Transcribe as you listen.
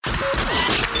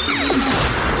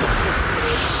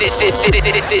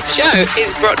This show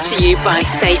is brought to you by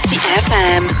Safety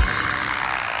FM.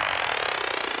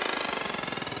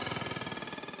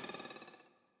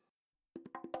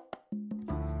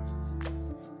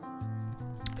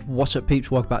 What's up, peeps?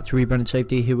 Welcome back to Rebranding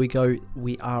Safety. Here we go.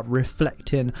 We are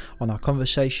reflecting on our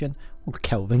conversation with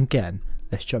Kelvin Genn.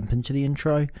 Let's jump into the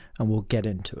intro and we'll get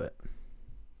into it.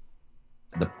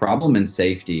 The problem in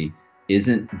safety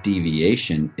isn't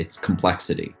deviation, it's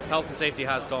complexity. Health and safety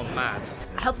has gone mad.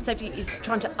 Health and safety is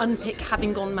trying to unpick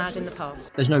having gone mad in the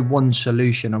past. There's no one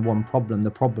solution and one problem.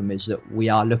 The problem is that we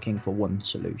are looking for one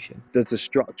solution. Does the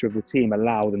structure of the team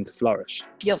allow them to flourish?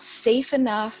 Feel safe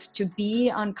enough to be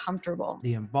uncomfortable.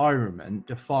 The environment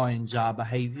defines our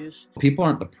behaviours. People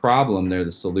aren't the problem, they're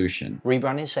the solution.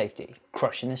 Rebranding Safety,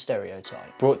 crushing the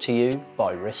stereotype. Brought to you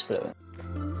by Riskfluent.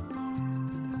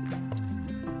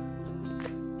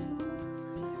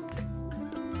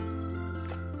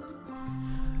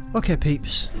 Okay,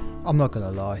 peeps, I'm not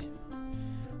gonna lie,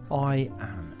 I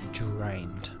am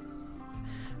drained.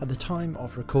 At the time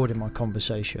of recording my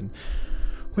conversation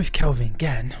with Kelvin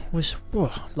Genn was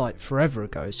like forever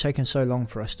ago. It's taken so long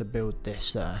for us to build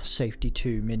this Safety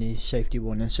 2 mini, Safety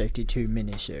 1 and Safety 2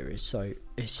 mini series, so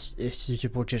it's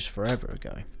just forever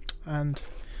ago. And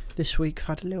this week I've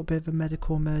had a little bit of a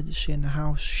medical emergency in the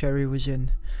house. Sherry was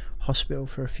in hospital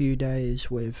for a few days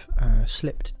with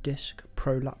slipped disc,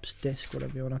 prolapse disc,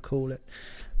 whatever you want to call it,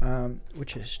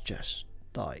 which is just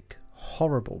like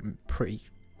horrible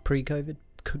pre-COVID,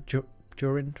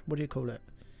 during, what do you call it,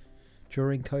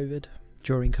 during COVID,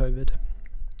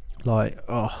 like,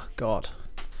 oh god,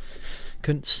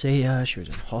 couldn't see her, she was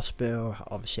in hospital,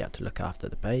 obviously had to look after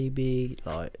the baby,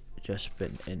 like, just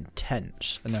been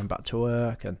intense, and then back to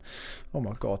work, and oh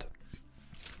my god,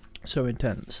 so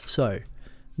intense. So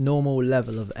normal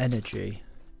level of energy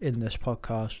in this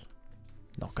podcast,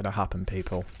 not going to happen,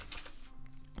 people,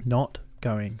 not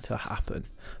going to happen.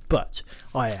 But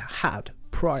I had,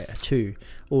 prior to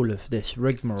all of this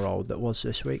rigmarole that was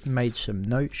this week, made some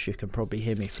notes. You can probably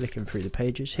hear me flicking through the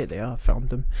pages. Here they are, found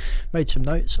them. Made some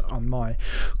notes on my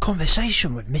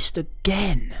conversation with Mr.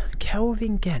 Genn,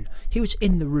 Kelvin Genn. He was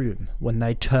in the room when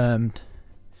they coined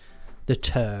the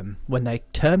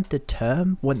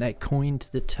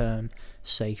term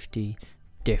safety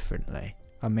differently.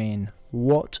 I mean,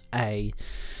 what do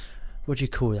you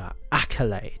call that?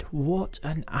 Accolade. What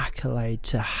an accolade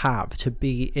to have, to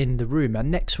be in the room. And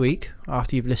next week,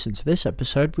 after you've listened to this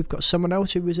episode, we've got someone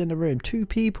else who was in the room. Two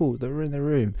people that were in the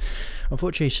room.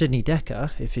 Unfortunately, Sidney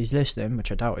Decker, if he's listening,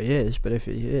 which I doubt he is, but if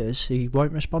he is, he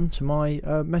won't respond to my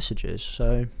messages.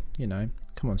 So, you know,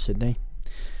 come on, Sidney.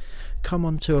 Come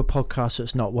on to a podcast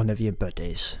that's not one of your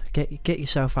buddies. Get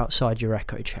yourself outside your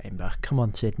echo chamber. Come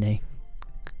on, Sidney.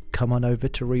 Come on over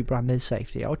to Rebranding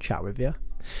Safety. I'll chat with you.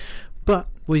 But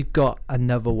we've got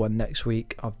another one next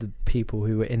week of the people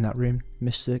who were in that room.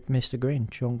 Mr. Green,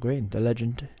 John Green, the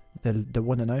legend, the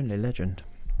one and only legend.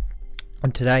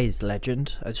 And today's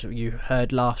legend, as you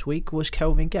heard last week, was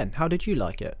Kelvin Genn. How did you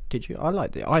like it? Did you? I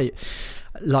liked it.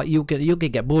 You'll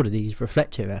get bored of these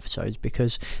reflective episodes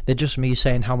because they're just me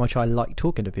saying how much I like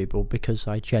talking to people, because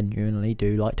I genuinely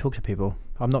do like talking to people.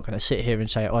 I'm not going to sit here and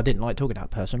say, oh, I didn't like talking to that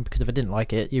person, because if I didn't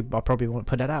like it, I probably won't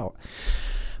put it out.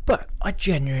 But I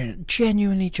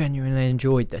genuinely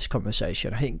enjoyed this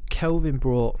conversation. I think Kelvin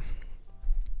brought...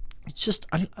 It's just,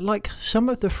 I like some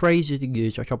of the phrases he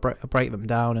used, which I'll break them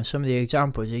down, and some of the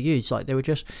examples he used, like they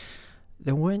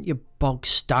weren't your bog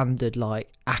standard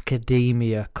like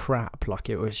academia crap. Like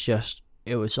it was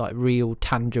like real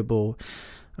tangible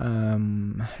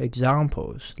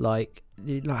examples. Like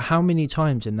how many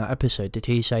times in that episode did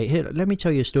he say, here, let me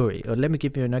tell you a story, or let me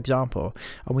give you an example?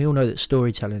 And we all know that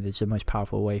storytelling is the most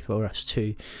powerful way for us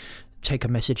to take a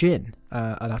message in,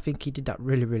 and I think he did that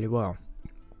really, really well.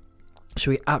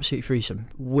 So we absolutely threw some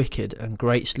wicked and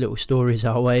great little stories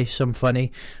our way, some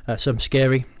funny, some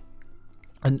scary,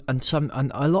 and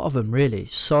a lot of them really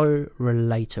so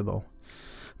relatable.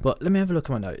 But let me have a look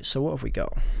at my notes. So what have we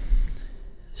got?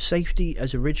 Safety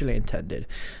as originally intended.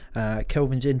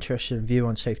 Kelvin's interest and view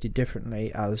on safety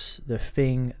differently as the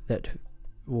thing that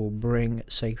will bring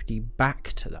safety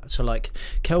back to that. So like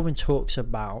Kelvin talks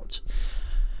about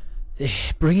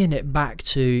bringing it back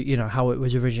to, you know, how it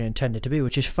was originally intended to be,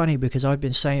 which is funny because I've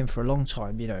been saying for a long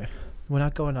time, you know, when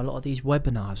I go on a lot of these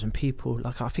webinars and people,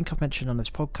 like I think I've mentioned on this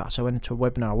podcast, I went into a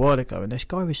webinar a while ago and this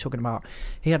guy was talking about,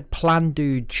 he had plan,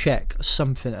 do, check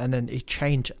something, and then he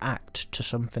changed act to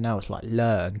something else like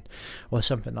learn or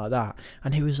something like that,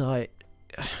 and he was like,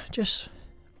 just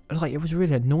like, it was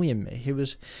really annoying me. He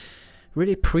was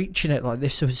really preaching it like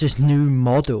this was this new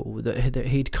model that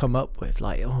he'd come up with,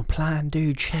 like, oh, plan,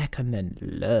 do, check, and then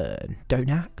learn. Don't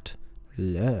act,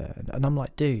 learn. And I'm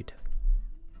like, dude,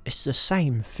 it's the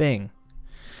same thing.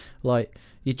 Like,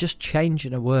 you're just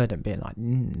changing a word and being like,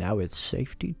 now it's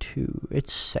safety 2,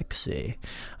 it's sexy.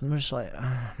 And I'm just like,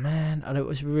 oh, man. And it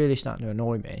was really starting to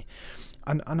annoy me.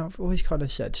 And I've always kind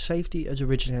of said, safety as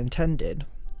originally intended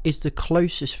is the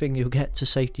closest thing you'll get to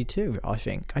safety 2, I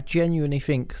think. I genuinely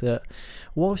think that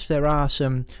whilst there are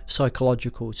some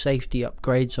psychological safety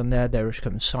upgrades on there are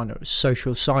some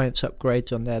social science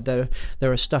upgrades on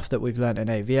there are stuff that we've learned in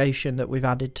aviation that we've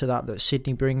added to that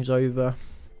Sydney brings over.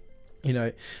 You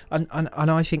know, and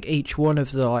I think each one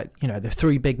of the, like, you know, the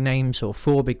 3 big names or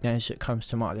 4 big names that comes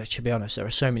to mind, to be honest, there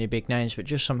are so many big names, but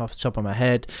just some off the top of my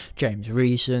head, James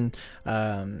Reason,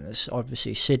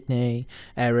 obviously Sydney,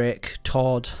 Eric,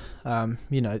 Todd,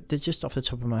 you know, they're just off the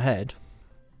top of my head.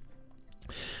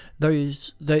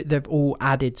 They've all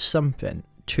added something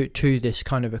to this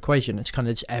kind of equation. It's kind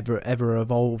of this ever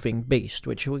evolving beast,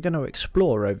 which we're going to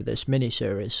explore over this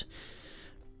mini-series.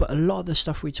 But a lot of the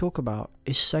stuff we talk about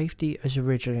is safety as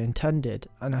originally intended.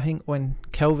 And I think when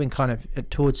Kelvin kind of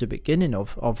towards the beginning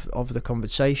of the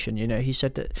conversation, you know, he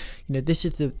said that, you know, this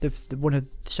is the one of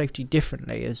safety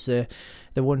differently as the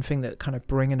one thing that kind of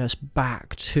bringing us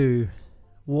back to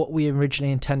what we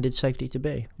originally intended safety to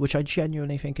be, which I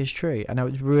genuinely think is true. And it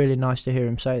was really nice to hear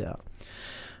him say that.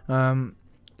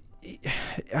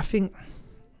 I think,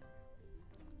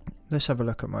 let's have a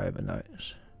look at my other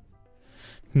notes.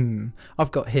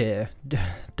 I've got here,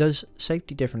 does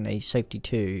safety differently, safety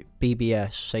 2,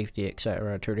 BBS, safety,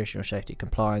 etc., traditional safety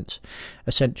compliance,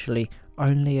 essentially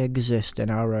only exist in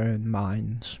our own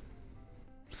minds?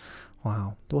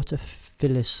 Wow, what a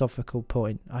philosophical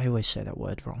point. I always say that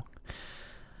word wrong.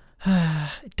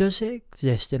 Does it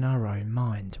exist in our own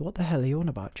minds? What the hell are you on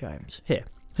about, James?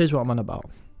 Here's what I'm on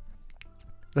about.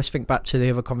 Let's think back to the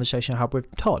other conversation I had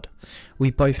with Todd.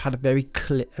 We both had a very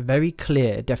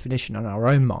clear definition in our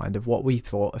own mind of what we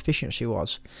thought efficiency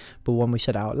was. But when we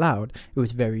said it out loud, it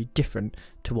was very different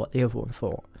to what the other one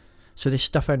thought. So this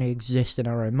stuff only exists in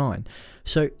our own mind.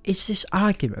 So is this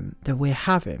argument that we're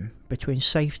having between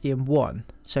safety 1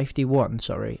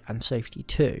 and safety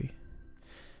 2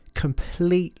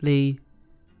 completely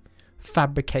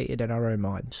fabricated in our own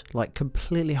minds? Like,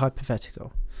 completely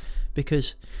hypothetical?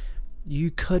 Because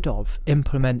you could have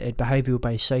implemented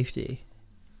behavioural-based safety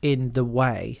in the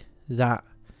way that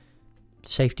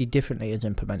safety differently is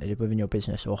implemented within your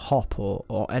business, or HOP,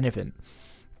 or anything.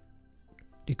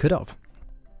 You could have.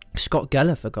 Scott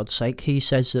Geller, for God's sake, he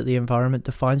says that the environment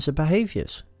defines the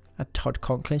behaviours. And Todd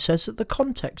Conklin says that the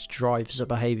context drives the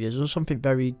behaviours, or something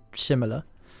very similar.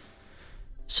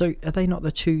 So are they not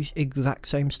the 2 exact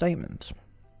same statements?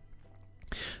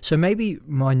 So maybe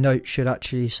my note should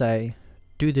actually say,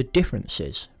 do the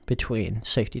differences between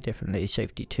safety differently,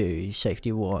 safety 2,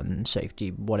 safety 1, safety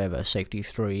whatever, safety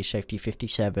 3, safety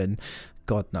 57,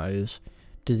 God knows,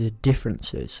 do the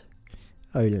differences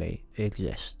only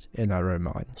exist in our own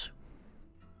minds?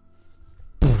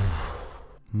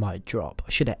 Mic drop. I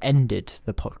should have ended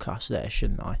the podcast there,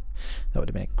 shouldn't I? That would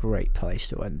have been a great place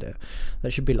to end it.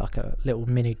 There should be like a little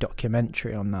mini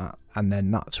documentary on that, and then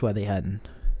that's where they end.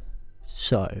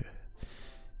 So,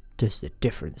 does the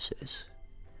differences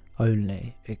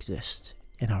only exist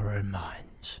in our own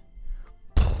minds?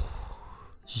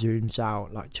 Zooms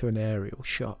out like to an aerial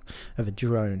shot of a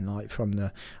drone, like from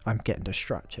the... I'm getting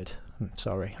distracted. I'm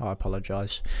sorry, I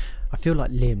apologise. I feel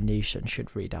like Liam Neeson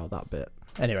should read out that bit.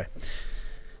 Anyway,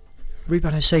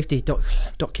 Rebound and Safety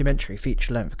documentary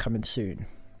feature length coming soon.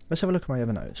 Let's have a look at my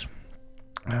other notes.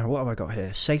 What have I got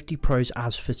here? Safety pros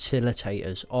as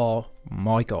facilitators. Oh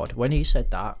my god, when he said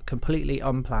that, completely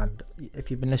unplanned. If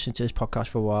you've been listening to this podcast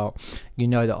for a while, you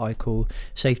know that I call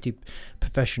safety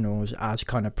professionals as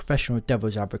kind of professional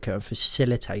devil's advocate and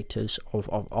facilitators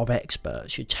of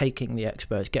experts. You're taking the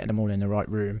experts, getting them all in the right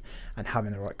room and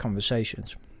having the right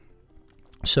conversations.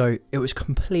 So it was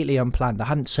completely unplanned. I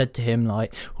hadn't said to him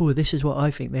like, oh, this is what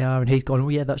I think they are, and he's gone, oh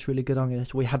yeah, that's really good.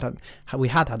 We had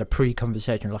had a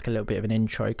pre-conversation, like a little bit of an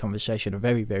intro conversation a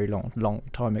very, very long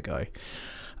time ago.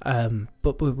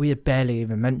 But we had barely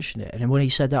even mentioned it, and when he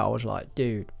said that, I was like,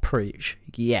 dude, preach.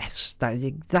 Yes, that is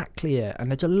exactly it.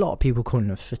 And there's a lot of people calling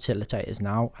them facilitators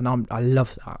now, and I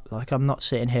love that. Like, I'm not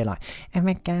sitting here like, oh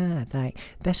my god, like,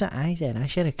 that's what I said, I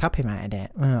should have copyrighted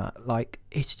it. Like,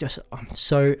 it's just, I'm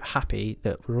so happy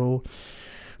that we're all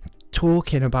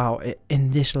talking about it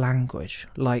in this language.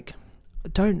 Like,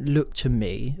 don't look to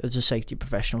me as a safety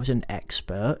professional as an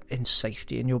expert in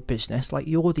safety in your business. Like,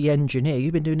 you're the engineer,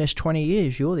 you've been doing this 20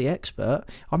 years, you're the expert.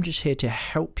 I'm just here to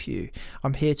help you.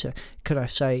 I'm here to, could I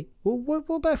say, well, what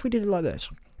about if we did it like this?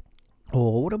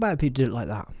 Or what about if we did it like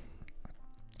that?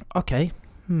 Okay,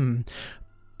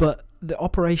 but the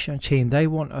operational team, they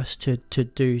want us to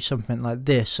do something like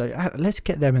this, so let's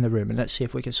get them in the room and let's see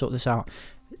if we can sort this out.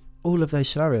 All of those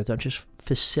scenarios are just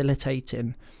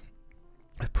facilitating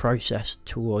a process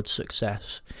towards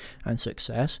success, and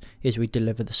success is we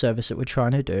deliver the service that we're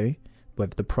trying to do,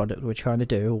 whether the product we're trying to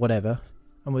do or whatever,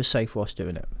 and we're safe whilst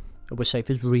doing it. We're safe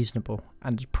as reasonable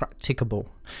and as practicable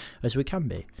as we can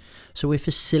be. So we're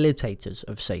facilitators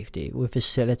of safety, we're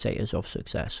facilitators of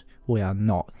success. We are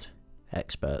not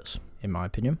experts, in my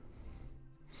opinion.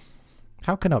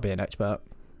 How can I be an expert?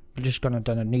 I've just gone and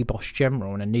done a NEBOSH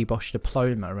General and a NEBOSH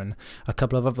Diploma and a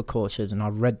couple of other courses, and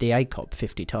I've read the ACOP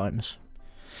 50 times.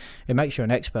 It makes you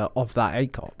an expert of that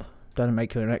ACOP. Doesn't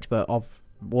make you an expert of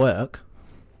work,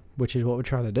 which is what we're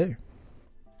trying to do.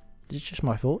 It's just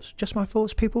my thoughts. Just my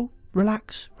thoughts, people.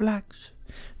 Relax.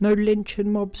 No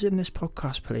lynching mobs in this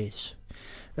podcast, please.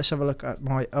 Let's have a look at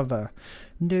my other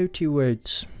naughty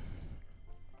words.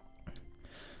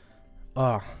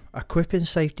 Equipping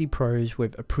safety pros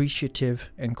with appreciative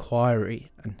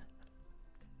inquiry. And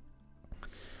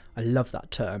I love that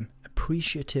term,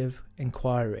 appreciative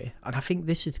inquiry. And I think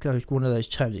this is one of those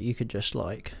terms that you could just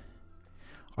like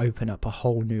open up a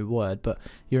whole new word. But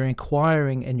you're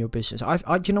inquiring in your business.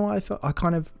 Do you know what I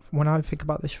kind of, when I think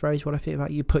about this phrase, what I think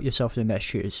about, you put yourself in their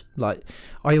shoes. Like,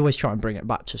 I always try and bring it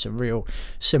back to some real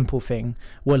simple thing,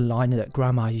 one liner that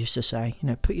grandma used to say,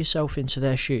 put yourself into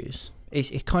their shoes.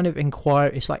 It's kind of inquire.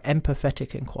 It's like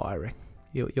empathetic inquiring.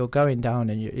 You're going down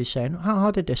and you're saying,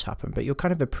 how did this happen? But you're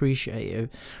kind of appreciative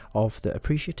of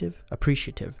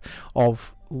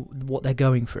what they're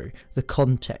going through, the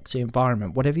context, the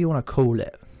environment, whatever you want to call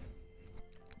it.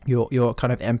 You're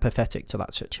kind of empathetic to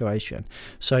that situation.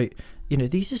 So,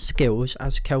 these are skills,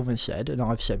 as Kelvin said, and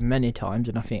I've said many times,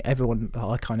 and I think everyone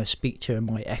I kind of speak to in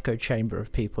my echo chamber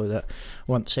of people that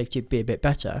want safety to be a bit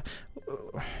better,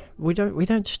 we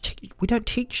don't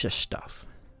teach this stuff.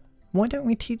 Why don't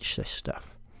we teach this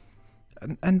stuff?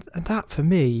 And that for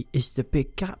me is the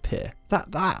big gap here. That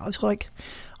it's like,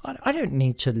 I don't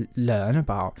need to learn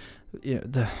about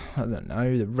the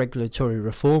regulatory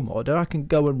reform order. I can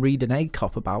go and read an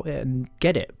ACOP about it and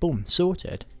get it, boom,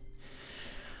 sorted.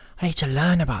 I need to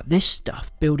learn about this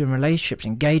stuff, building relationships,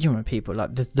 engaging with people,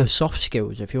 like the soft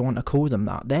skills, if you want to call them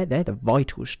that. They're the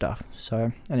vital stuff.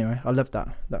 So anyway, I love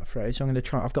that phrase. So I'm going to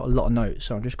try. I've got a lot of notes,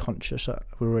 so I'm just conscious that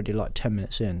we're already like 10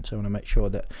 minutes in. So I want to make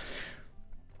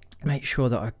sure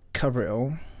that I cover it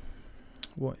all.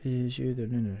 What is you the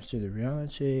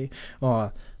reality?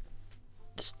 The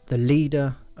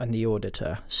leader and the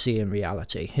auditor see in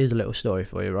reality. Here's a little story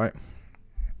for you, right?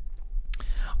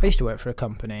 I used to work for a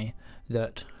company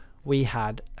that we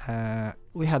had an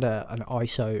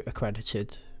ISO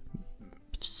accredited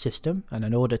system and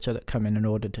an auditor that come in and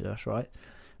audited us, right?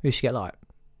 We used to get like,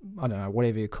 I don't know,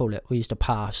 whatever you call it. We used to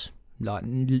pass like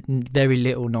very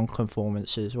little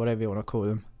non-conformances, whatever you want to call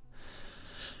them.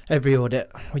 Every audit,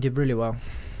 we did really well.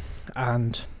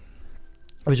 And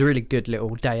it was a really good little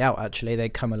day out, actually.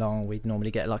 They'd come along, we'd normally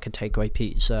get like a takeaway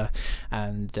pizza,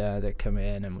 and they'd come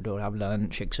in and we'd all have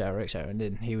lunch, etc., and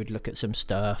then he would look at some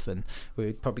stuff, and we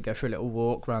would probably go for a little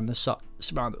walk around the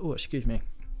sites,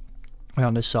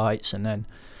 and then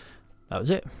that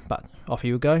was it. But off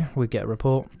you would go, we'd get a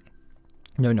report,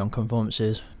 no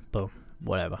non-conformances, boom,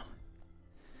 whatever.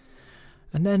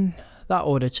 And then that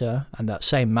auditor and that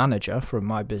same manager from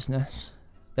my business,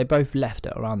 they both left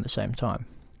at around the same time.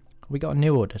 We got a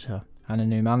new auditor and a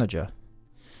new manager.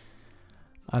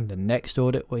 And the next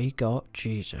audit we got,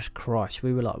 Jesus Christ,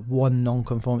 we were like one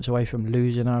non-conformance away from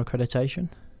losing our accreditation.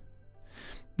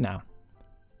 Now,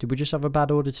 did we just have a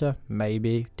bad auditor?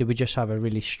 Maybe. Did we just have a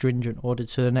really stringent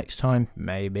auditor the next time?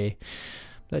 Maybe.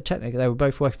 But technically, they were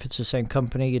both working for the same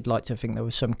company. You'd like to think there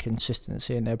was some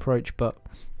consistency in their approach, but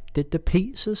did the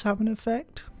pizzas have an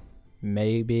effect?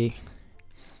 Maybe.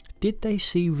 Did they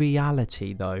see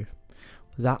reality, though?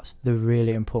 That's the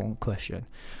really important question.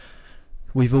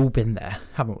 We've all been there,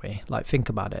 haven't we? Like, think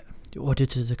about it. The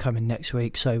auditors are coming next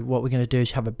week, so what we're going to do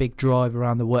is have a big drive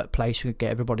around the workplace. We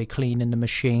get everybody cleaning the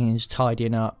machines,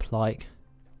 tidying up. Like,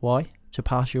 why? to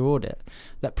pass your audit.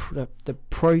 The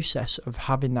process of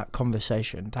having that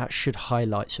conversation, that should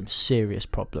highlight some serious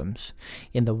problems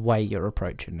in the way you're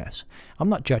approaching this. I'm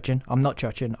not judging.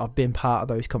 I've been part of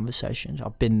those conversations.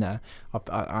 I've been there.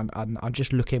 I'm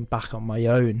just looking back on my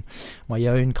own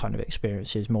kind of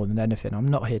experiences more than anything. I'm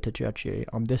not here to judge you.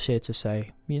 I'm just here to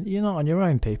say, you're not on your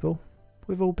own, people.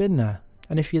 We've all been there.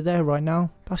 And if you're there right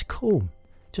now, that's cool.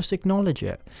 Just acknowledge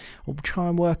it. We'll try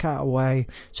and work out a way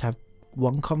to have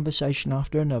one conversation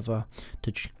after another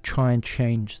to try and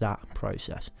change that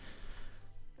process.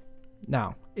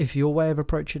 Now, if your way of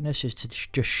approaching this is to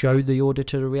just show the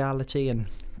auditor the reality and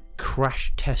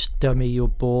crash test dummy your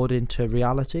board into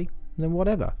reality, then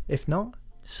whatever. If not,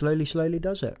 slowly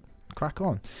does it. Crack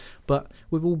on. But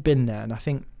we've all been there, and I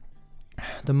think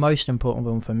the most important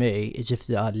one for me is if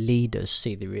our leaders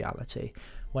see the reality.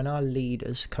 When our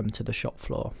leaders come to the shop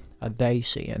floor, are they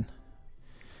seeing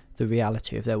the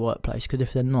reality of their workplace? Because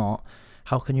if they're not,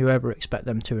 how can you ever expect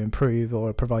them to improve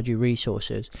or provide you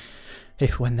resources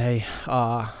if when they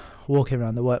are walking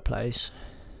around the workplace,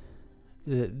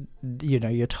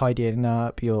 you're tidying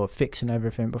up, you're fixing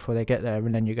everything before they get there,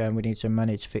 and then you go, and we need some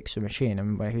money to fix the machine,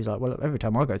 and he's like, well, every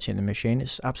time I go to see the machine,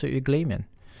 it's absolutely gleaming.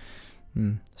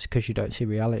 It's because you don't see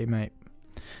reality, mate.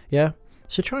 Yeah.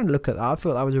 So try and look at that. I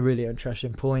thought that was a really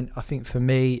interesting point. I think for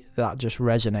me, that just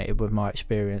resonated with my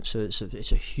experience. So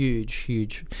it's a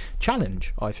huge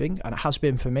challenge, I think, and it has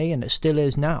been for me, and it still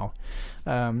is now.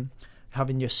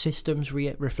 Having your systems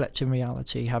reflecting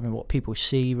reality, having what people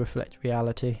see reflect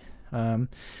reality, and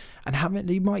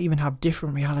you might even have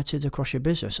different realities across your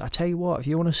business. I tell you what, if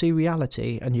you want to see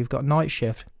reality and you've got night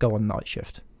shift, go on night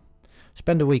shift.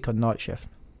 Spend a week on night shift.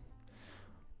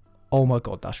 Oh my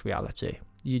God, that's reality.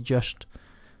 You just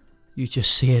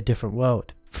see a different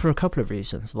world for a couple of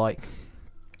reasons. Like,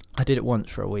 I did it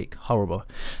once for a week, horrible,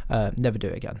 never do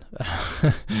it again.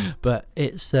 But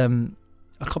it's a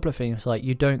couple of things, like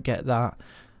you don't get that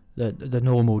the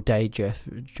normal day gift.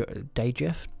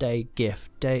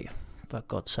 For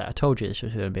God's sake, I told you this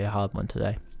was going to be a hard one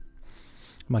today.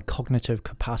 My cognitive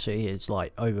capacity is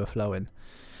like overflowing.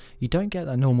 You don't get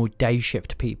that normal day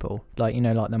shift people, like,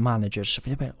 like the managers.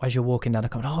 As you're walking down the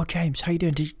corridor, oh, James, how you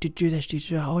doing? Did you do this? Did you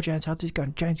do that? Oh, James, how's this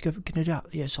going? James, can you do that?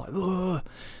 Yeah, it's like, oh.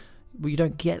 Well, you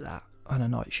don't get that on a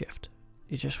night shift.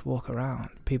 You just walk around.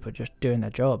 People are just doing their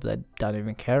job. They don't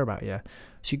even care about you.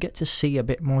 So you get to see a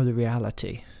bit more of the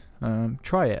reality.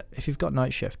 Try it. If you've got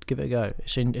night shift, give it a go.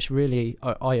 It's really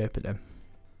eye-opening.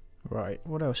 Right,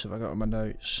 what else have I got on my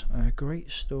notes? A great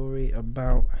story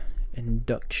about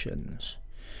inductions.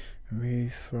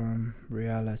 Move from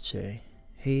reality.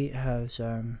 He has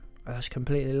that's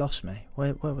completely lost me.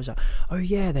 Where was that? Oh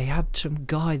yeah, they had some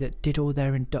guy that did all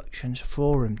their inductions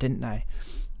for him, didn't they?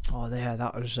 Oh yeah,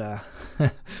 that was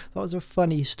that was a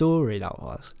funny story, that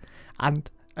was. And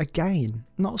again,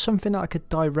 not something that I could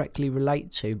directly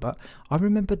relate to, but I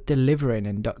remember delivering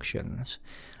inductions,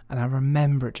 and I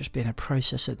remember it just being a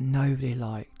process that nobody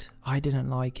liked. I didn't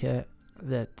like it.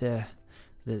 The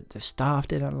staff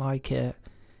didn't like it.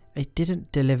 It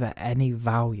didn't deliver any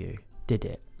value, did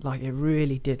it? Like, it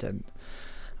really didn't.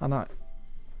 And I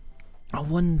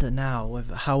wonder now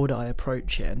how would I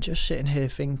approach it, and just sitting here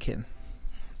thinking,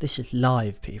 this is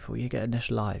live, people. You're getting this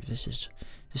live. This is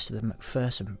the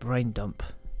McPherson brain dump.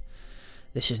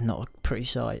 This is not a pretty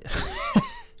sight.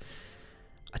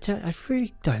 I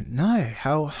really don't know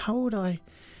how would I.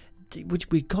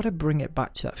 We got to bring it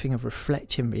back to that thing of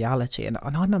reflecting reality, and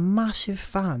I'm a massive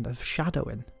fan of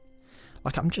shadowing.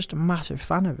 Like, I'm just a massive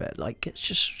fan of it. Like, it's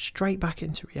just straight back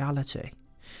into reality.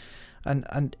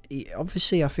 And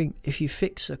obviously, I think if you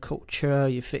fix the culture,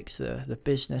 you fix the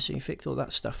business, and you fix all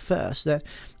that stuff first, then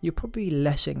you're probably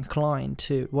less inclined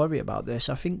to worry about this.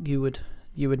 I think you would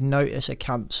notice a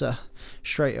cancer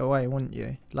straight away, wouldn't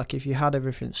you? Like, if you had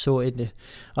everything sorted,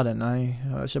 I don't know,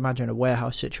 let's imagine a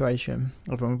warehouse situation,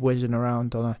 everyone whizzing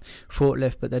around on a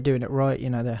forklift, but they're doing it right,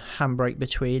 the handbrake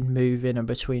between moving and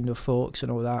between the forks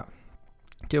and all that.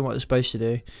 Doing what they're supposed to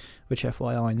do, which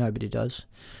FYI nobody does.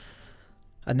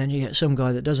 And then you get some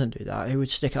guy that doesn't do that, who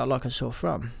would stick out like a sore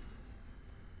thumb.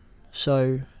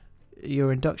 So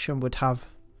your induction would have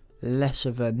less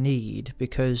of a need,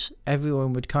 because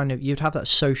everyone would you'd have that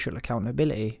social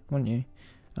accountability, wouldn't you?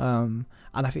 And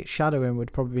I think shadowing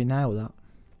would probably nail that.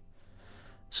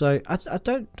 So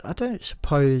I don't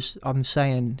suppose I'm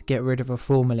saying get rid of a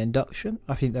formal induction.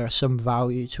 I think there is some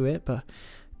value to it, but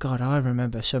God, I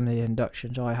remember some of the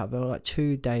inductions I had. They were like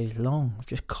 2 days long, of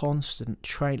just constant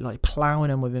trade, like ploughing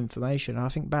them with information. And I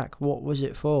think back, what was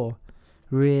it for?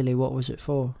 Really, what was it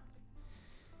for?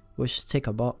 It was to tick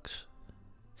a box.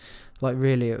 Like,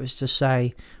 really, it was to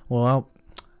say, well,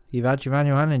 you've had your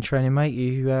manual handling training, mate.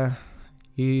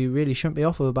 You really shouldn't be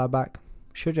off with a bad back,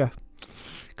 should you?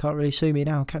 Can't really sue me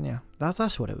now, can you?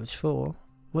 That's what it was for.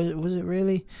 Was it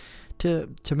really to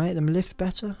make them lift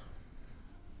better?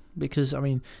 Because, I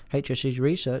mean, HSC's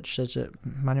research says that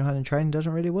manual handling training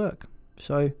doesn't really work.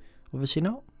 So, obviously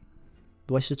not.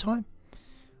 Waste of time.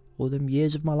 All them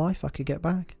years of my life I could get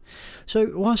back.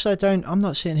 So, whilst I'm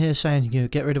not sitting here saying,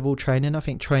 get rid of all training. I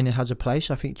think training has a place.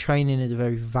 I think training is a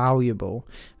very valuable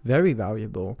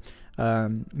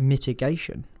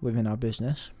mitigation within our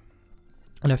business.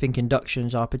 And I think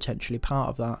inductions are potentially part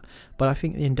of that. But I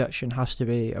think the induction has to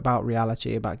be about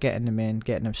reality, about getting them in,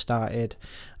 getting them started.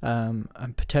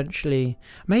 And potentially,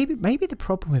 maybe the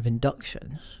problem with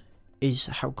inductions is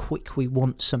how quick we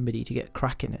want somebody to get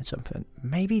cracking at something.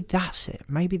 Maybe that's it.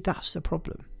 Maybe that's the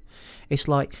problem. It's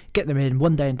like, get them in,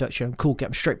 1 day induction, cool, get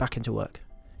them straight back into work.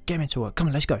 Get them into work, come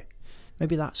on, let's go.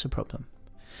 Maybe that's the problem.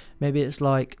 Maybe it's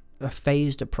like a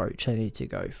phased approach I need to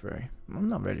go through. I'm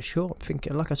not really sure. I'm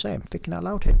thinking, like I say, I'm thinking out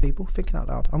loud here, people. Thinking out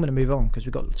loud. I'm going to move on because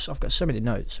I've got so many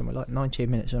notes and we're like 19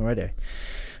 minutes already.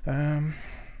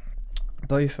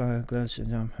 Both gloves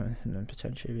and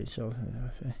potentially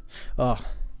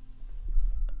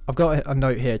I've got a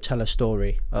note here. Tell a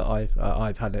story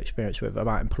I've had experience with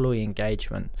about employee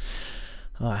engagement.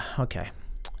 Okay,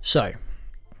 so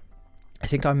I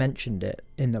think I mentioned it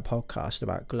in the podcast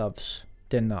about gloves,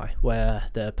 didn't I? Where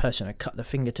the person had cut the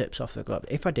fingertips off the glove.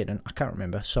 If I didn't, I can't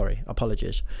remember. Sorry,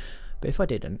 apologies. But if I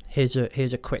didn't, here's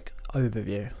a quick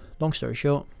overview. Long story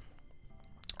short,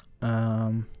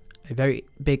 a very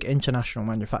big international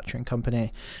manufacturing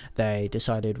company. They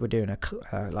decided we're doing a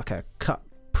cut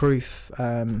proof.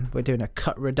 We're doing a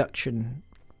cut reduction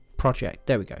project.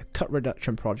 There we go. Cut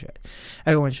reduction project.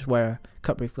 Everyone just wear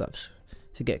cut proof gloves.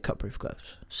 To get cut proof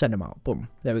gloves, send them out, boom,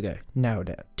 there we go, nailed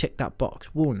it, tick that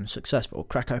box, won, successful,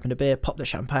 crack open the beer, pop the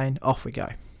champagne, off we go.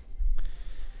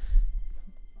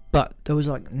 But there was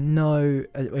like no,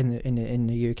 in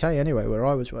the UK anyway, where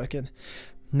I was working,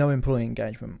 no employee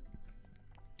engagement.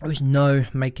 There was no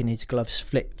making his gloves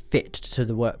fit to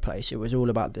the workplace. It was all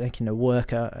about making the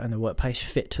worker and the workplace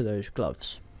fit to those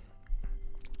gloves.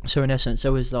 So in essence,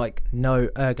 there was like no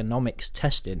ergonomics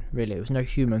testing, really. There was no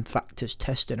human factors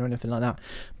testing or anything like that.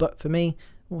 But for me,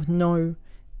 there was no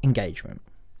engagement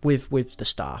with the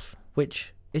staff,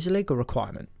 which is a legal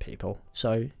requirement, people.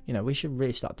 So, we should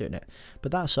really start doing it.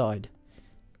 But that aside,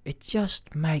 it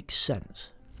just makes sense.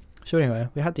 So anyway,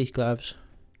 we had these gloves,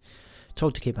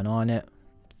 told to keep an eye on it,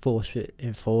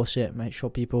 enforce it, make sure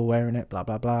people were wearing it, blah,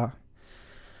 blah, blah.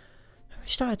 We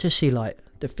started to see like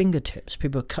the fingertips.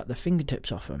 People cut the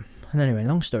fingertips off them. And anyway,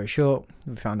 long story short,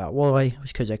 we found out why. It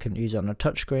was because they couldn't use it on a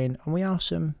touchscreen. And we asked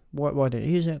them, why don't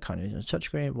you use it? Can't use it on a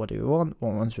touchscreen. What do we want?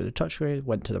 Want ones with a touchscreen.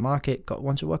 Went to the market, got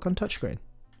ones that work on touchscreen.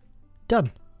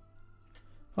 Done.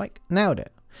 Like, nailed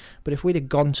it. But if we'd have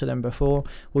gone to them before,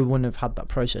 we wouldn't have had that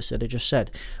process. They'd have just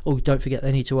said, oh, don't forget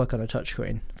they need to work on a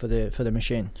touchscreen for the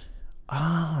machines.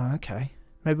 Ah, okay.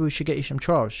 Maybe we should get you some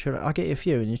trials. I'll get you a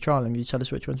few and you trial them. You tell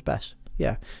us which one's best.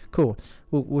 Yeah, cool.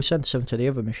 We'll send some to the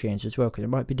other machines as well, because it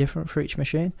might be different for each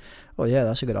machine. Oh yeah,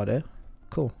 that's a good idea.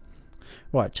 Cool.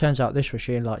 Right, turns out this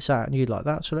machine likes that and you like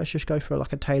that, so let's just go for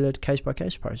like a tailored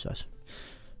case-by-case process.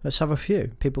 Let's have a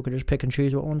few. People can just pick and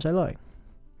choose what ones they like.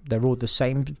 They're all the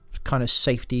same kind of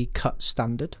safety cut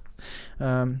standard,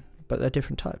 but they're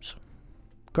different types.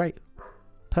 Great.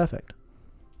 Perfect.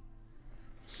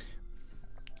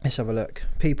 Let's have a look.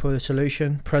 People are the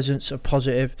solution, presence of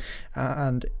positive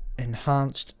and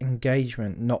enhanced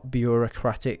engagement, not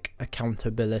bureaucratic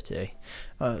accountability.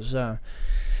 That's kind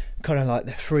of like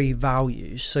the three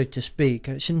values, so to speak.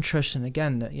 And it's interesting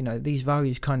again that these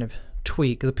values kind of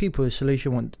tweak. The people of the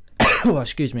solution one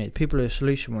the people of the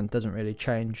solution one doesn't really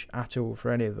change at all for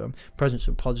any of them. Presence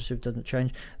of positive doesn't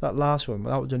change. That last one,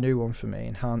 that was a new one for me.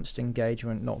 Enhanced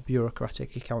engagement, not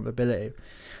bureaucratic accountability.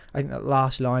 I think that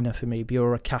last liner for me,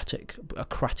 bureaucratic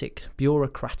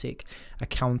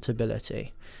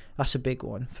accountability. That's a big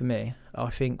one for me.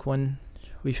 I think when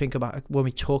we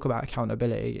talk about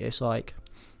accountability, it's like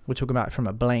we're talking about it from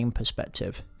a blame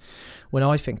perspective. When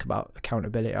I think about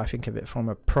accountability, I think of it from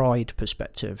a pride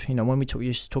perspective. When we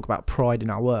used to talk about pride in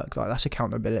our work, like that's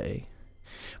accountability.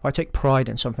 If I take pride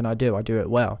in something I do it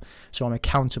well, so I'm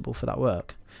accountable for that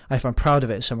work. And if I'm proud of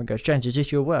it, someone goes, James, is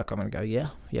this your work? I'm going to go,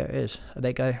 yeah, it is. And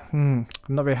they go, I'm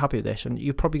not very happy with this. And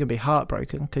you're probably going to be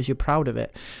heartbroken because you're proud of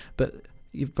it. But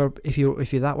if you're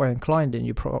that way inclined and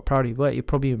you're proud of your work, you're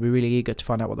probably going to be really eager to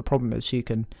find out what the problem is so you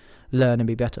can learn and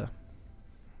be better.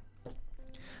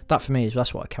 That for me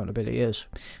that's what accountability is.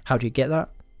 How do you get that?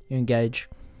 You engage.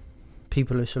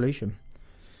 People are a solution.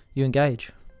 You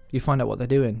engage. You find out what they're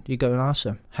doing. You go and ask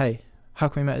them, hey, how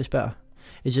can we make this better?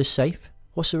 Is this safe?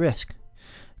 What's the risk?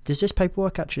 Does this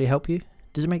paperwork actually help you?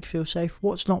 Does it make you feel safe?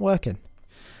 What's not working?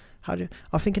 I'm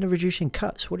thinking of reducing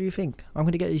cuts. What do you think? I'm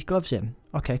going to get these gloves in.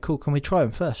 Okay, cool. Can we try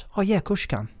them first? Oh yeah, of course you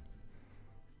can.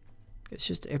 It's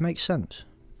just, it makes sense.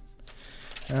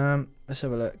 Let's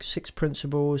have a look. 6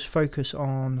 principles. Focus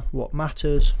on what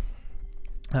matters.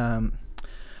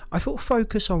 I thought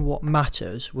focus on what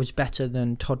matters was better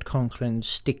than Todd Conklin's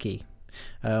sticky,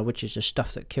 which is the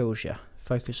stuff that kills you.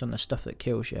 Focus on the stuff that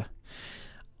kills you.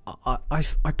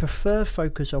 I prefer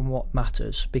focus on what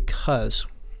matters, because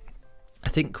I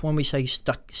think when we say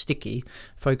sticky,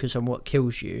 focus on what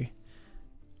kills you,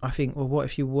 I think, well, what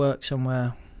if you work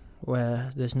somewhere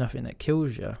where there's nothing that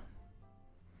kills you?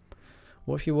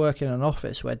 What if you work in an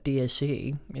office where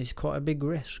DSE is quite a big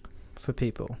risk for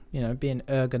people? You know, being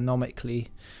ergonomically,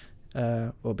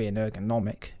 or being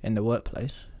ergonomic in the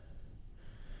workplace.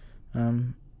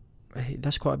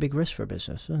 That's quite a big risk for a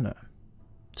business, isn't it?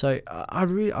 So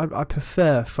I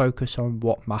prefer focus on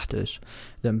what matters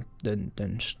than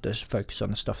just focus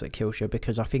on the stuff that kills you,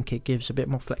 because I think it gives a bit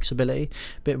more flexibility,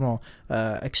 a bit more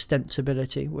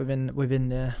extensibility within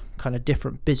the kind of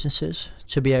different businesses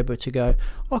to be able to go,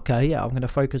 okay, yeah, I'm going to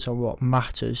focus on what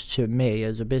matters to me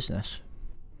as a business,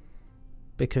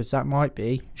 because that might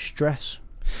be stress,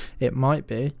 it might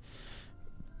be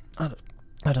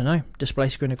I don't know, display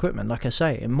screen equipment, like I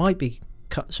say, it might be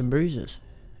cuts and bruises,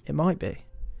 it might be.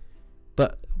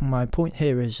 But my point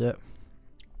here is that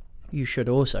you should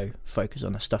also focus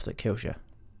on the stuff that kills you,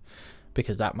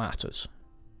 because that matters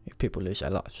if people lose their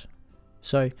lives.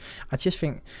 So I just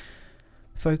think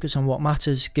focus on what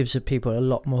matters gives the people a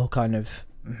lot more kind of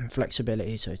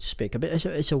flexibility, so to speak.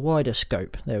 It's a wider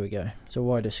scope. There we go. It's a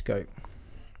wider scope.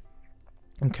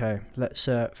 Okay, let's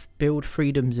build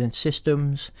freedoms in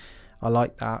systems. I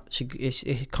like that. So it's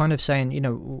kind of saying, you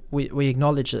know, we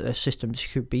acknowledge that the systems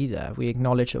could be there. We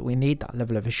acknowledge that we need that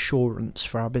level of assurance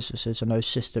for our businesses, and those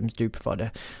systems do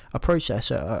provide a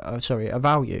process, a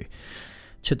value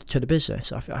to the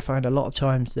business. I find a lot of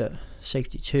times that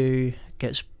Safety 2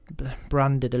 gets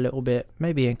branded a little bit,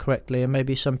 maybe incorrectly, and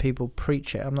maybe some people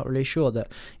preach it. I'm not really sure that,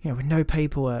 you know, with no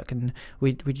paperwork, and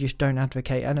we just don't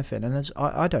advocate anything. And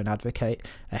I don't advocate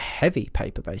a heavy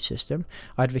paper-based system.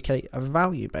 I advocate a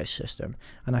value-based system,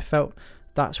 and I felt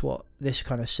that's what this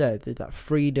kind of said, that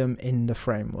freedom in the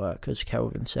framework, as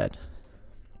Kelvin said.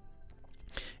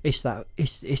 It's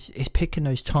picking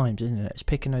those times, isn't it? It's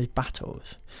picking those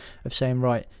battles of saying,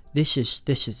 right, this is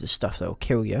the stuff that will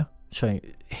kill you. So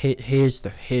here's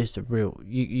the real.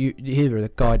 Here are the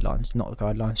guidelines, not the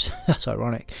guidelines. That's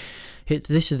ironic.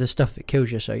 This is the stuff that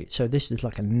kills you. So this is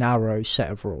like a narrow set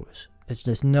of rules.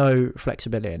 There's no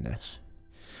flexibility in this.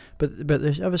 But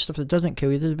there's other stuff that doesn't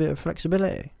kill you. There's a bit of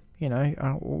flexibility. You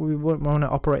know, we want to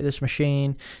operate this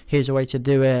machine. Here's a way to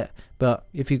do it. But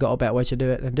if you've got a better way to do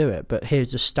it, then do it. But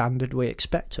here's the standard we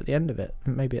expect at the end of it.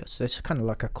 Maybe it's kind of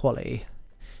like a quality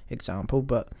example,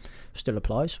 but still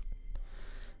applies.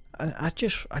 And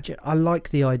I like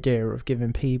the idea of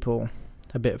giving people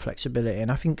a bit of flexibility, and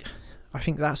I think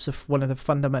that's one of the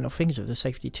fundamental things of the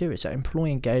Safety 2 is that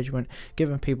employee engagement,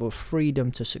 giving people freedom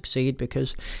to succeed.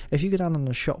 Because if you go down on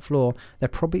the shop floor, they're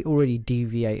probably already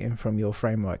deviating from your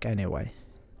framework anyway.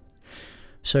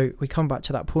 So we come back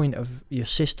to that point of your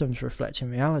systems reflecting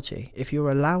reality. If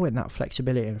you're allowing that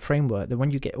flexibility and framework, then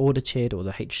when you get audited or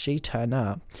the HC turn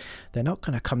up, they're not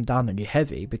going to come down on you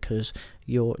heavy, because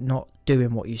you're not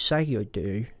doing what you say you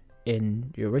do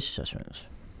in your risk assessments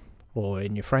or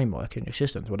in your framework, in your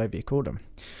systems, whatever you call them.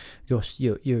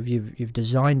 You've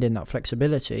designed in that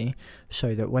flexibility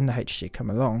so that when the HC come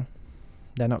along,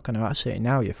 they're not going to absolutely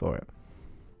nail you for it.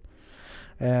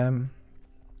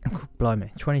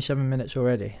 Blimey, 27 minutes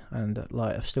already, and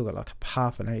like I've still got like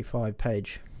half an A5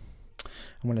 page.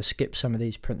 I'm going to skip some of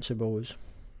these principles.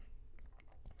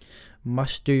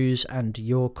 Must-dos and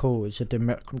your calls, a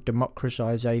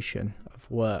democratization of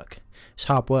work. It's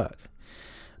hard work,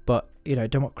 but you know,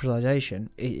 democratization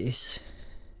is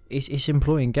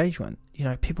employee engagement. You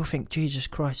know, people think, Jesus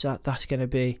Christ, that's going to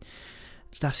be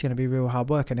real hard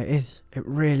work, and it is. It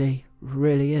really,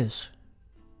 really is.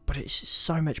 But it's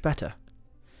so much better,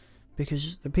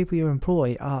 because the people you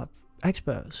employ are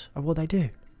experts at what they do.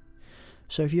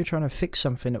 So if you're trying to fix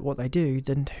something at what they do,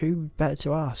 then who better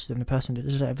to ask than the person that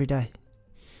does it every day?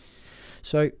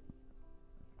 So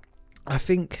I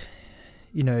think,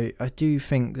 you know, I do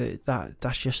think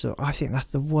that's just, I think that's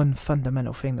the one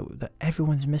fundamental thing that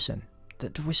everyone's missing,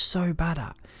 that we're so bad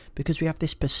at, because we have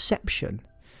this perception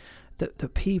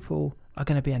that people are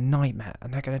going to be a nightmare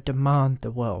and they're going to demand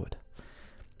the world.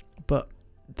 But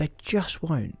they just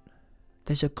won't.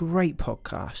 there's a great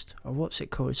podcast. What's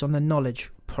it called? It's on the Knowledge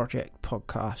Project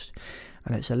podcast,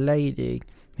 and it's a lady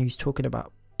who's talking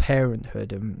about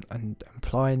parenthood and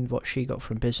applying what she got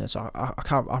from business. I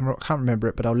can't remember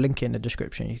it, but I'll link it in the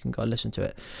description. You can go listen to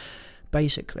it.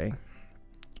 Basically,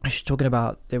 she's talking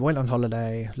about they went on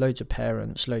holiday, loads of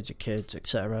parents, loads of kids,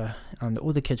 etc., and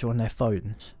all the kids were on their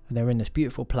phones, and they were in this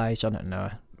beautiful place, I don't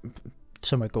know,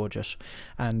 somewhere gorgeous,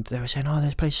 and they were saying, oh,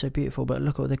 this place is so beautiful, but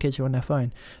look at all the kids who are on their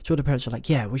phone. So all the parents are like,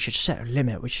 yeah, we should set a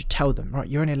limit, we should tell them, right,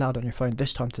 you're only allowed on your phone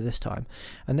this time to this time.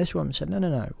 And this woman said,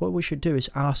 no, what we should do is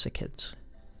ask the kids.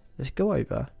 Let's go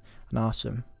over and ask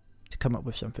them to come up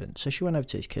with something. So she went over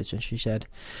to these kids and she said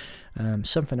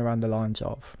something around the lines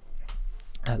of,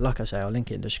 like I say, I'll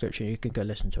link it in the description. You can go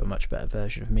listen to a much better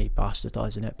version of me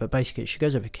bastardising it. But basically, she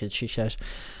goes over to kids. She says,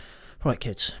 right,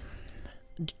 kids,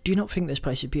 do you not think this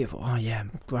place is beautiful? Oh, yeah,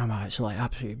 Grandma, it's like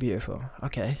absolutely beautiful.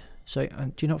 Okay, so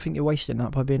do you not think you're wasting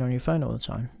that by being on your phone all the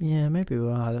time? Yeah, maybe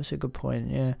we are. That's a good point,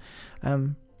 yeah.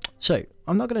 So,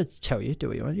 I'm not going to tell you, do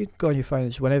what you want. You can go on your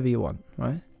phones whenever you want,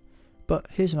 right? But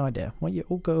here's an idea. Why don't you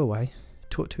all go away,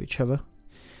 talk to each other,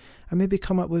 and maybe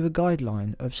come up with a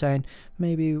guideline of saying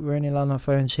maybe we're only allowed on our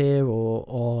phones here,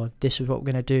 or this is what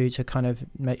we're going to do to kind of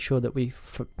make sure that we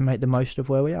make the most of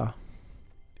where we are.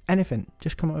 Anything.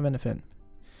 Just come up with anything.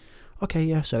 Okay,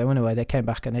 yeah, so they went away, they came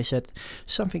back and they said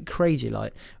something crazy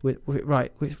like,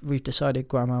 we've decided,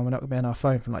 Grandma, we're not going to be on our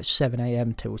phone from like 7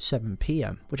 a.m. till 7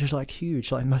 p.m, which is like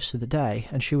huge, like most of the day.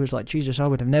 And she was like, Jesus, I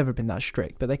would have never been that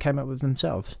strict, but they came up with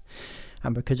themselves.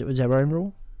 And because it was their own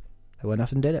rule, they went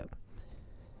off and did it.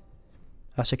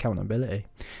 That's accountability.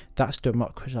 That's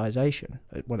democratization.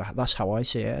 Well, that's how I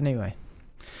see it anyway.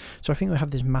 So I think we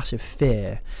have this massive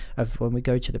fear of when we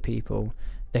go to the people,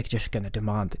 they're just going to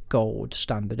demand the gold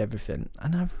standard everything,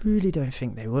 and I really don't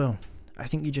think they will. I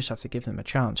think you just have to give them a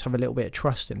chance, have a little bit of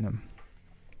trust in them.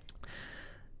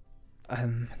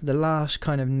 The last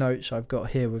kind of notes I've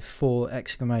got here with 4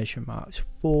 exclamation marks.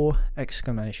 Oh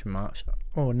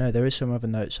no, there is some other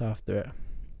notes after it.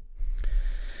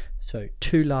 So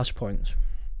 2 last points: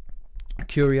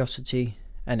 curiosity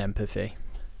and empathy.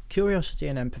 Curiosity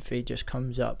and empathy just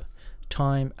comes up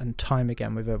time and time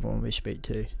again with everyone we speak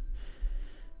to.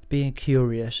 Being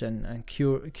curious and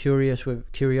curious with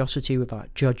curiosity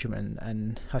without judgment,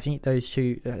 and I think those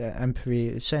two, empathy,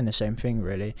 is saying the same thing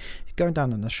really. Going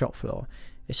down on the shop floor,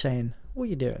 it's saying, what are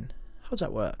you doing? How's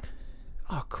that work?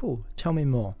 Oh, cool, tell me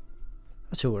more.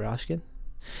 That's all we're asking.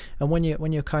 And when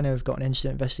you're kind of got an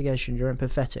incident investigation, you're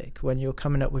empathetic. When you're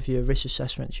coming up with your risk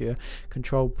assessments, your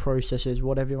control processes,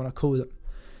 whatever you want to call them,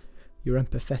 you're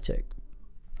empathetic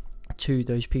to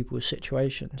those people's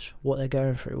situations, what they're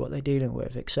going through, what they're dealing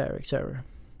with, etc., etc.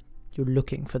 You're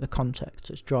looking for the context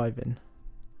that's driving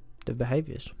the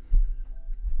behaviours.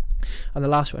 And the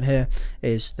last one here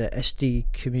is the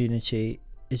SD community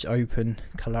is open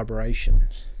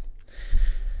collaborations.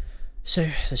 So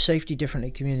the Safety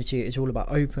Differently community is all about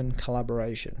open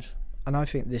collaborations, and I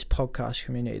think this podcast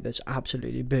community that's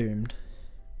absolutely boomed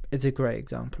is a great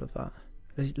example of that.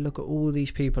 Look at all these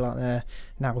people out there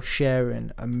now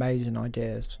sharing amazing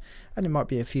ideas, and there might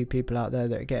be a few people out there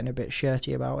that are getting a bit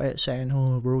shirty about it, saying,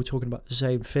 oh, we're all talking about the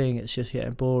same thing, it's just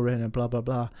getting boring and blah blah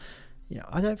blah. You know,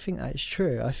 I don't think that is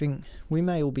true. I think we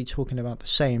may all be talking about the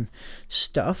same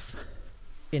stuff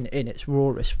in its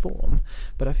rawest form,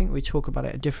 but I think we talk about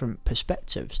it in different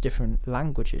perspectives, different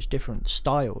languages, different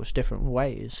styles, different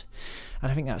ways, and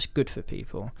I think that's good for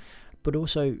people. But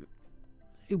also,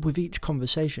 with each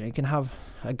conversation, it can have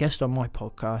a guest on my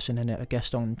podcast, and then a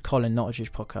guest on Colin Nottage's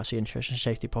podcast, the Interest and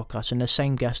Safety podcast, and the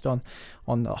same guest on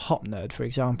the Hop Nerd, for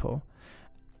example,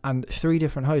 and 3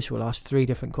 different hosts will ask 3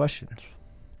 different questions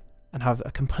and have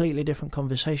a completely different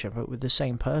conversation, but with the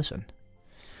same person.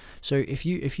 So if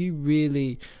you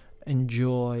really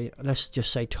enjoy, let's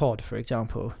just say Todd, for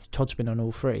example, Todd's been on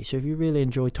all 3, so if you really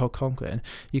enjoy Todd Conklin,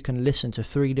 you can listen to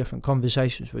 3 different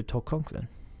conversations with Todd Conklin.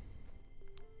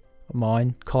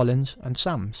 Mine, Colin's, and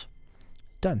Sam's.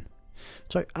 Done.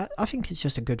 So I think it's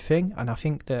just a good thing, and I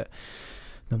think that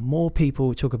the more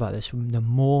people talk about this, the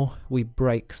more we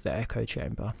break the echo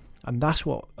chamber. And that's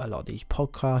what a lot of these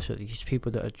podcasts, or these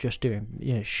people that are just doing,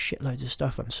 shitloads of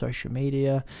stuff on social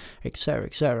media, etc.,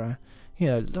 etc.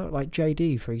 Like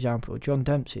JD, for example, John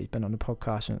Dempsey's been on the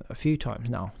podcast a few times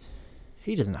now.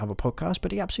 He doesn't have a podcast,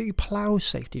 but he absolutely plows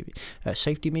safety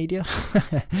media,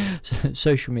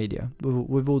 social media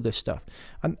with all this stuff,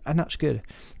 and that's good,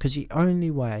 because the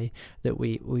only way that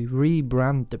we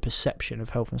rebrand the perception of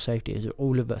health and safety is that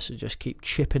all of us just keep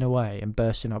chipping away and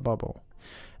bursting our bubble,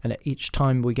 and at each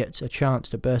time we get a chance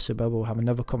to burst the bubble, have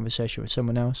another conversation with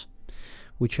someone else,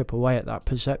 we chip away at that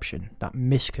perception, that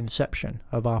misconception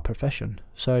of our profession.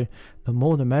 So the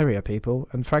more the merrier, people.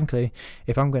 And frankly,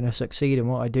 if I'm going to succeed in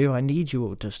what I do, I need you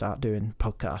all to start doing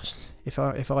podcasts.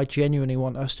 If I genuinely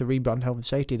want us to rebrand health and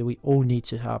safety, then we all need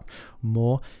to have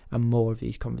more and more of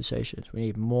these conversations. We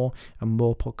need more and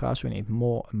more podcasts. We need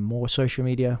more and more social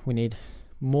media. We need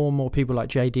more and more people like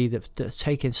JD that's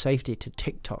taking safety to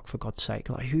TikTok, for God's sake.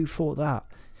 Like, who thought that?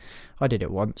 I did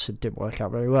it once. It didn't work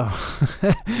out very well.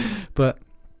 But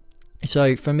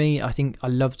so for me, I think I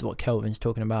loved what Kelvin's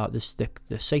talking about.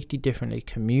 The Safety Differently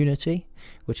community,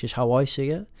 which is how I see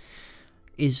it,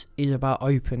 is about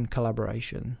open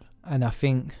collaboration. And I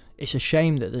think it's a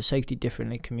shame that the Safety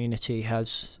Differently community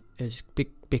has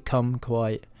become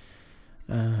quite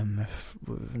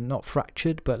not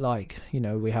fractured, but like, you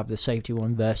know, we have the safety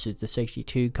 1 versus the safety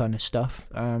 2 kind of stuff,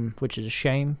 which is a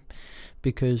shame,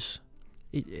 because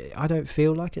I don't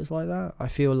feel like it's like that. I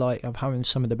feel like I'm having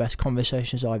some of the best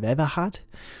conversations I've ever had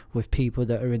with people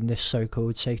that are in this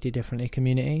so-called Safety Differently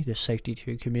community, this Safety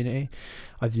 2 community.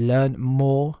 I've learned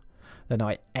more than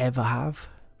I ever have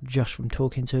just from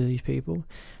talking to these people,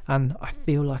 and I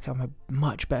feel like I'm a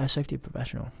much better safety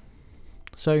professional.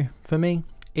 So for me,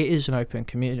 it is an open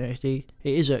community.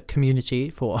 It is a community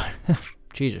for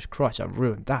Jesus Christ, I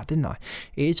ruined that, didn't I?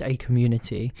 It is a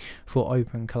community for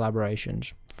open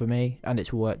collaborations for me, and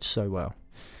it's worked so well.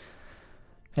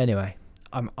 Anyway,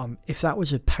 if that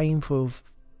was as painful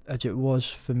as it was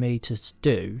for me to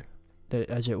do,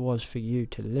 as it was for you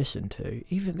to listen to,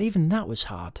 even that was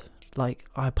hard. Like,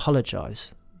 I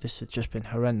apologise. This has just been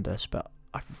horrendous, but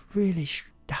I really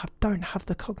don't have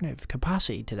the cognitive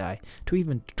capacity today to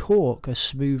even talk as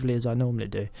smoothly as I normally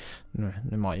do.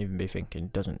 They might even be thinking,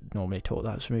 doesn't normally talk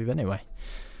that smooth anyway.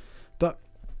 But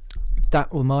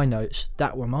that were my notes.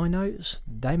 Them were my notes.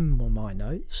 Them were my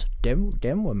notes. They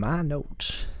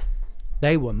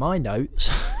were my notes.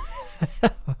 Oh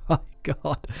my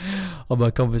God. On my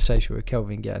conversation with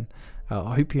Kelvin again.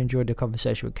 I hope you enjoyed the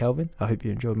conversation with Kelvin. I hope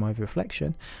you enjoyed my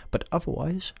reflection. But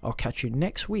otherwise, I'll catch you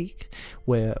next week,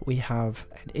 where we have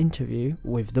an interview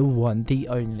with the one, the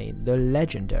only, the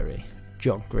legendary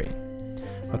John Green.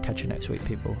 I'll catch you next week,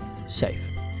 people. Safe.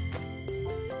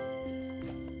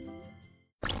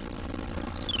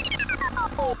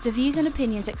 The views and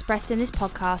opinions expressed in this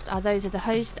podcast are those of the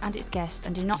host and its guests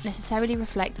and do not necessarily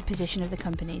reflect the position of the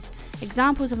companies.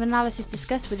 Examples of analysis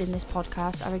discussed within this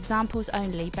podcast are examples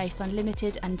only based on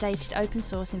limited and dated open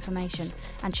source information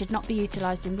and should not be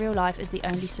utilised in real life as the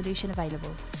only solution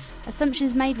available.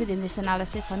 Assumptions made within this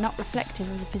analysis are not reflective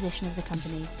of the position of the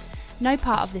companies. No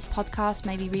part of this podcast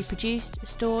may be reproduced,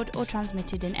 stored or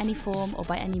transmitted in any form or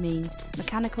by any means,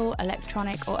 mechanical,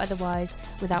 electronic or otherwise,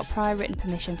 without prior written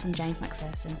permission from James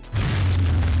Macpherson.